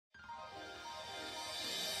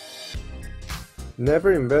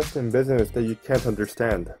Never invest in business that you can't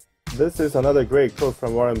understand. This is another great quote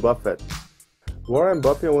from Warren Buffett. Warren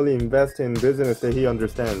Buffett only invests in business that he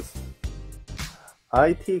understands.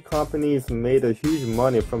 IT companies made a huge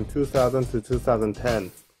money from 2000 to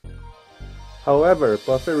 2010. However,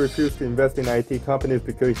 Buffett refused to invest in IT companies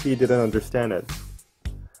because he didn't understand it.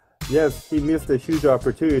 Yes, he missed a huge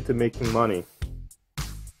opportunity to making money.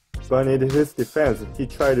 But in his defense, he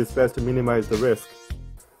tried his best to minimize the risk.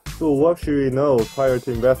 So what should we know prior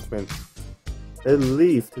to investment? At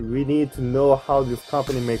least we need to know how this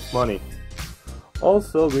company makes money.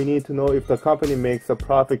 Also, we need to know if the company makes a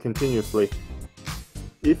profit continuously.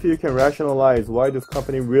 If you can rationalize why this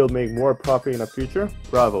company will make more profit in the future,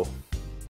 bravo!